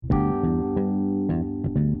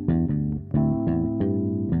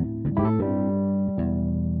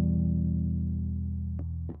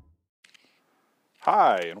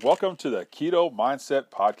Hi, and welcome to the Keto Mindset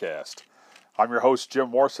Podcast. I'm your host,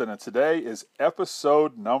 Jim Morrison, and today is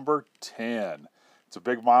episode number 10. It's a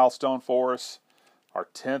big milestone for us, our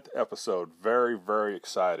 10th episode. Very, very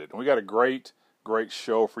excited. And we got a great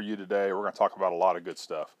show for you today. We're going to talk about a lot of good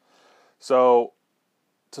stuff. So,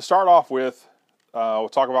 to start off with, we'll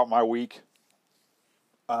talk about my week.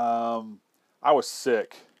 I was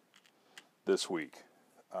sick this week.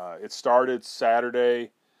 It started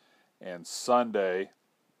Saturday and Sunday,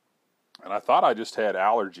 and I thought I just had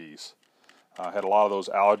allergies. I had a lot of those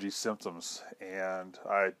allergy symptoms, and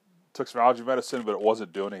I took some allergy medicine, but it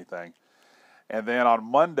wasn't doing anything. And then on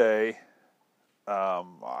Monday,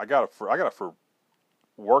 I got it for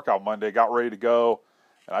work on Monday, got ready to go,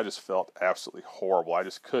 and I just felt absolutely horrible. I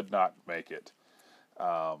just could not make it.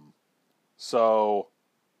 So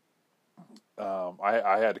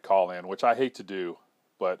I had to call in, which I hate to do,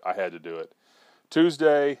 but I had to do it.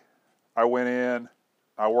 Tuesday, I went in,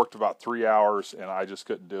 I worked about 3 hours, and I just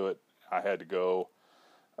couldn't do it. I had to go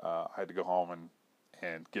home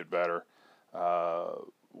and get better.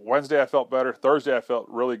 Wednesday I felt better. Thursday I felt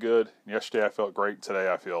really good. Yesterday I felt great.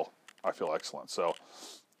 Today I feel excellent. So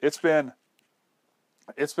it's been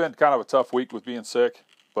kind of a tough week with being sick,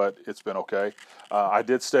 but it's been okay. I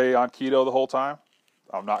did stay on keto the whole time.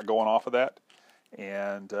 I'm not going off of that,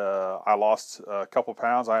 and I lost a couple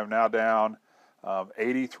pounds. I am now down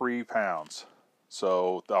 83 pounds.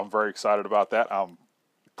 So I'm very excited about that. I'm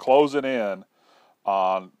closing in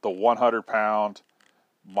on the 100-pound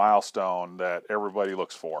milestone that everybody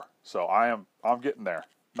looks for. So I'm getting there,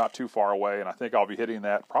 not too far away, and I think I'll be hitting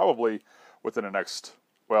that probably within the next,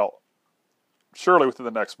 surely within the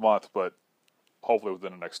next month, but hopefully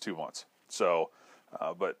within the next 2 months. So,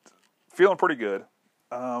 but feeling pretty good.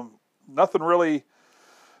 Nothing really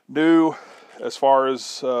new as far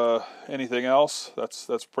as anything else.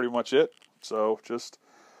 That's pretty much it. So just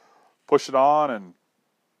pushing on and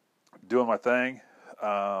doing my thing.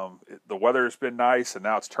 The weather has been nice, and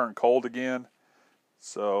now it's turned cold again.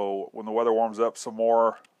 So when the weather warms up some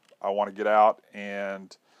more, I want to get out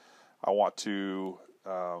and I want to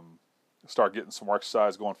start getting some more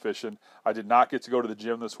exercise, going fishing. I did not get to go to the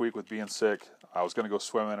gym this week with being sick. I was going to go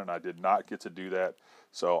swimming, and I did not get to do that.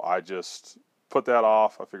 So I just put that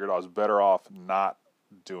off. I figured I was better off not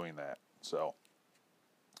doing that. So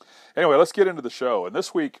anyway, let's get into the show. And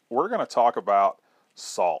this week, we're going to talk about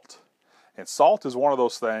salt. And salt is one of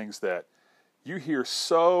those things that you hear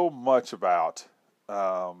so much about.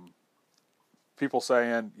 People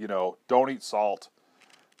saying, don't eat salt.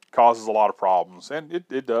 Causes a lot of problems. And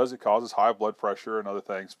it does. It causes high blood pressure and other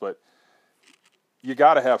things. But you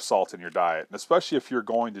got to have salt in your diet. And especially if you're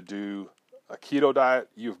going to do a keto diet,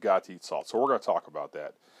 you've got to eat salt. So we're going to talk about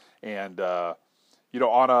that. And,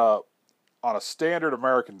 on a standard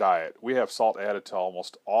American diet, we have salt added to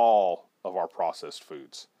almost all of our processed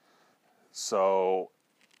foods. So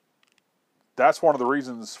that's one of the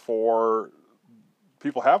reasons for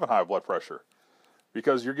people having high blood pressure,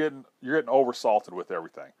 because you're getting oversalted with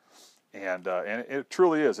everything. And it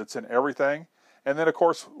truly is. It's in everything. And then, of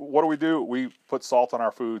course, what do? We put salt on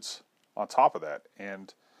our foods on top of that.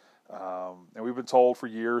 And we've been told for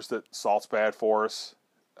years that salt's bad for us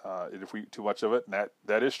if we eat too much of it. And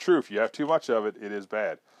that is true. If you have too much of it, it is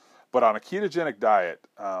bad. But on a ketogenic diet,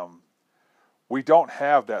 we don't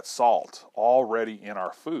have that salt already in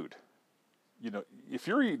our food. If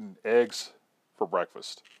you're eating eggs for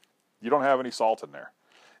breakfast, you don't have any salt in there.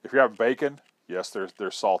 If you're having bacon, yes,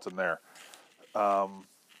 there's salt in there.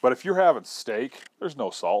 But if you're having steak, there's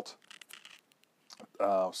no salt.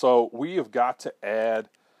 So we have got to add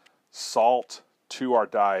salt to our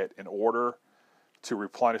diet in order to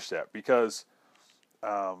replenish that, because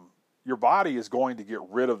your body is going to get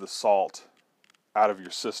rid of the salt out of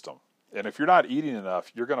your system. And if you're not eating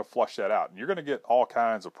enough, you're going to flush that out, and you're going to get all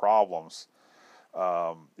kinds of problems.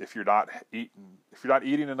 If you're not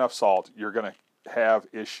eating enough salt, you're going to have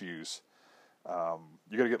issues. You're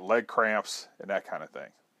going to get leg cramps and that kind of thing.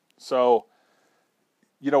 So,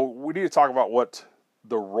 we need to talk about what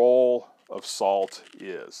the role of salt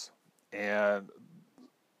is. And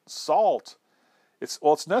salt,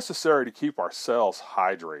 it's necessary to keep our cells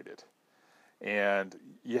hydrated. And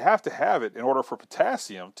you have to have it in order for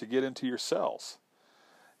potassium to get into your cells.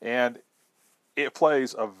 And it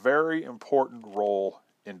plays a very important role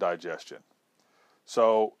in digestion.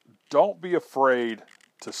 So don't be afraid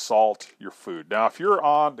to salt your food. Now, if you're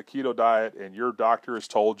on the keto diet and your doctor has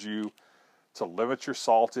told you to limit your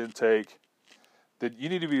salt intake, then you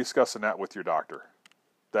need to be discussing that with your doctor.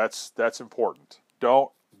 That's important.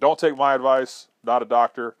 Don't take my advice, not a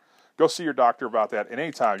doctor. Go see your doctor about that. And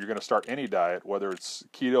anytime you're going to start any diet, whether it's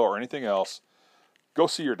keto or anything else, go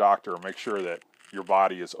see your doctor and make sure that your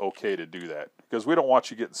body is okay to do that, because we don't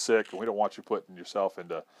want you getting sick and we don't want you putting yourself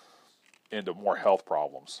into more health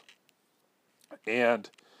problems. And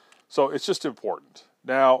so it's just important.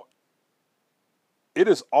 Now, it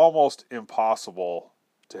is almost impossible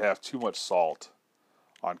to have too much salt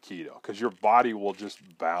on keto because your body will just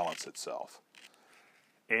balance itself.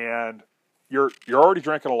 And you're already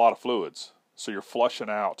drinking a lot of fluids, so you're flushing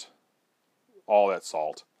out all that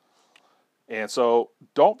salt. And so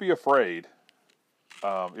don't be afraid.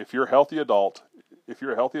 If you're a healthy adult,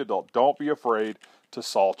 don't be afraid to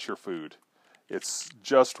salt your food. It's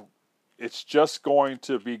just going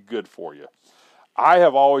to be good for you. I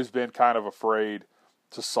have always been kind of afraid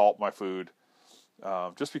to salt my food,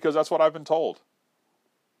 just because that's what I've been told.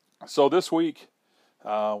 So this week,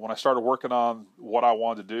 when I started working on what I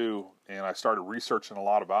wanted to do, and I started researching a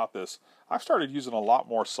lot about this, I started using a lot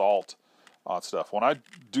more salt on stuff. When I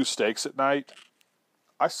do steaks at night,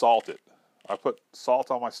 I salt it. I put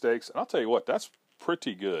salt on my steaks, and I'll tell you what, that's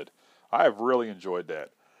pretty good. I have really enjoyed that,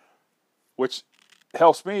 which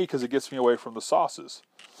helps me because it gets me away from the sauces.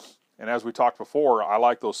 And as we talked before, I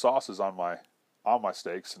like those sauces on my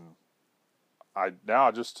steaks, and I'm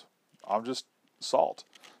just salt.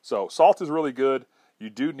 So salt is really good. You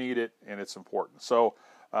do need it, and it's important. So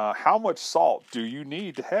how much salt do you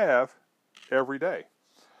need to have every day?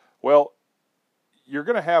 Well, you're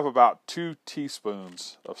going to have about 2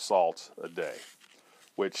 teaspoons of salt a day,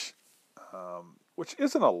 which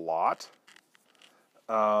isn't a lot.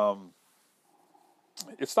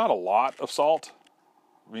 It's not a lot of salt.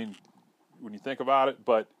 I mean, when you think about it,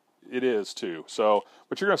 but it is too. So,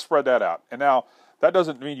 but you're going to spread that out. And now, that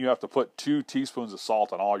doesn't mean you have to put 2 teaspoons of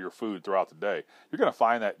salt on all your food throughout the day. You're going to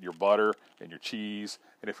find that in your butter and your cheese,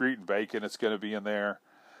 and if you're eating bacon, it's going to be in there.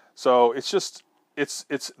 So it's just it's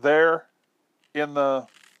there in the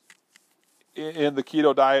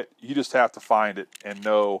keto diet. You just have to find it and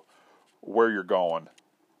know where you're going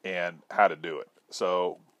and how to do it.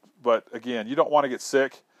 So, but again, you don't want to get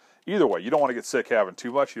sick. Either way, you don't want to get sick having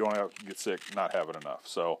too much. You don't want to get sick not having enough.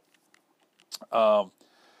 So,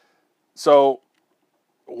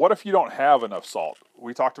 what if you don't have enough salt?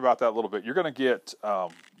 We talked about that a little bit. You're going to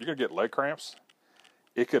get leg cramps.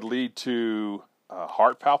 It could lead to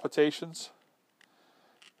heart palpitations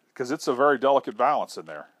because it's a very delicate balance in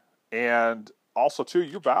there. And also, too,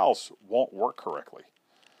 your bowels won't work correctly.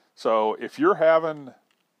 So if you're having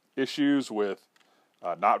issues with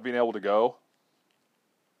not being able to go,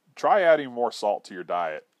 try adding more salt to your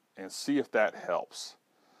diet and see if that helps.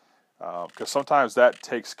 Because sometimes that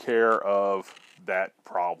takes care of that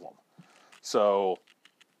problem. So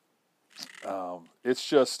it's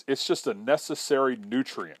just a necessary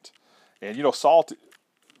nutrient. And you know, salt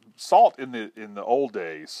in the old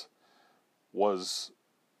days was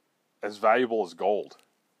as valuable as gold.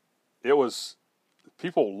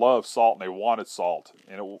 People loved salt and they wanted salt,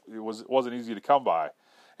 and it wasn't easy to come by.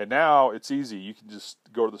 And now it's easy. You can just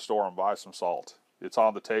go to the store and buy some salt. It's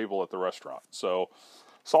on the table at the restaurant. So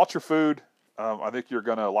salt your food. I think you're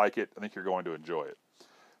going to like it. I think you're going to enjoy it.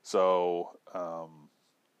 So,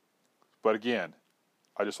 but again,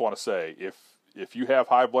 I just want to say, if you have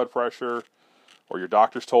high blood pressure or your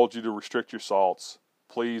doctor's told you to restrict your salts,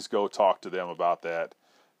 please go talk to them about that.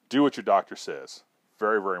 Do what your doctor says.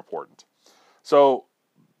 Very, very important. So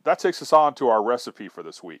that takes us on to our recipe for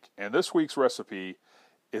this week. And this week's recipe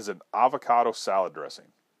is an avocado salad dressing.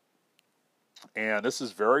 And this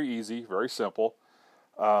is very easy, very simple.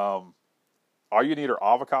 All you need are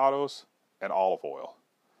avocados and olive oil.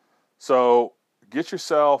 So get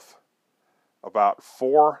yourself about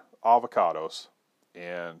 4 avocados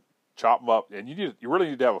and chop them up. And you really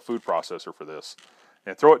need to have a food processor for this.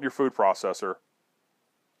 And throw it in your food processor.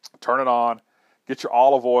 Turn it on. Get your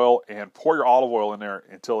olive oil and pour your olive oil in there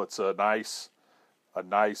until it's a nice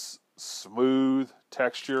smooth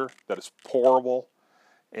texture that is pourable.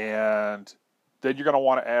 And then you're going to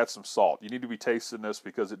want to add some salt. You need to be tasting this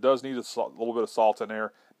because it does need a little bit of salt in there.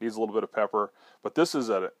 It needs a little bit of pepper. But this is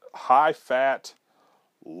a high-fat,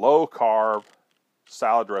 low-carb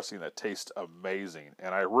salad dressing that tastes amazing.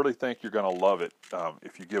 And I really think you're going to love it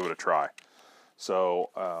if you give it a try. So,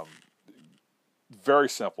 very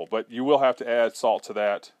simple. But you will have to add salt to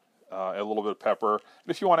that, a little bit of pepper. And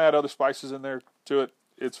if you want to add other spices in there to it,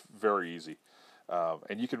 it's very easy.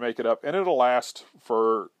 And you can make it up. And it'll last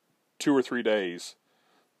for 2 or 3 days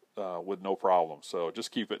with no problem. So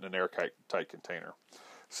just keep it in an airtight container.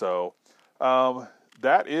 So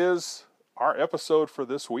that is our episode for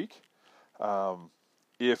this week.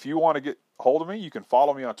 If you want to get hold of me, you can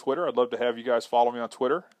follow me on Twitter. I'd love to have you guys follow me on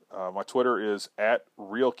Twitter. My Twitter is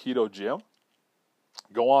 @RealKetoGym.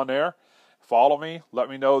 Go on there follow me. Let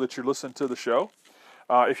me know that you're listening to the show.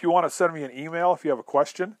 If you want to send me an email, if you have a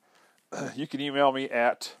question, you can email me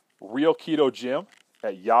at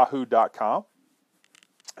realketojim@yahoo.com.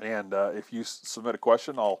 And if you submit a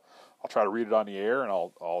question, I'll try to read it on the air, and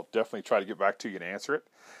I'll definitely try to get back to you and answer it.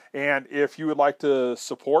 And if you would like to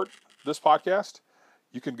support this podcast,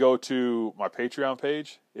 you can go to my Patreon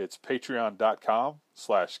page. It's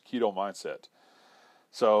patreon.com/keto mindset.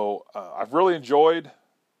 So I've really enjoyed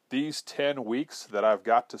these 10 weeks that I've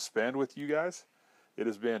got to spend with you guys. It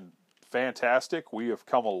has been fantastic. We have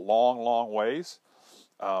come a long, long ways.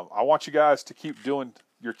 I want you guys to keep doing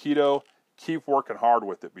your keto, keep working hard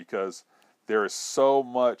with it, because there is so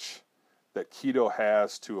much that keto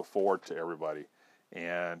has to afford to everybody.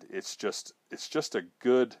 And it's just a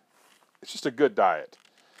good diet.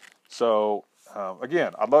 So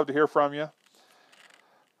again, I'd love to hear from you.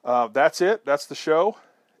 That's it. That's the show.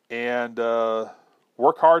 And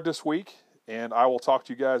work hard this week. And I will talk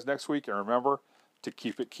to you guys next week. And remember to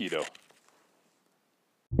keep it keto.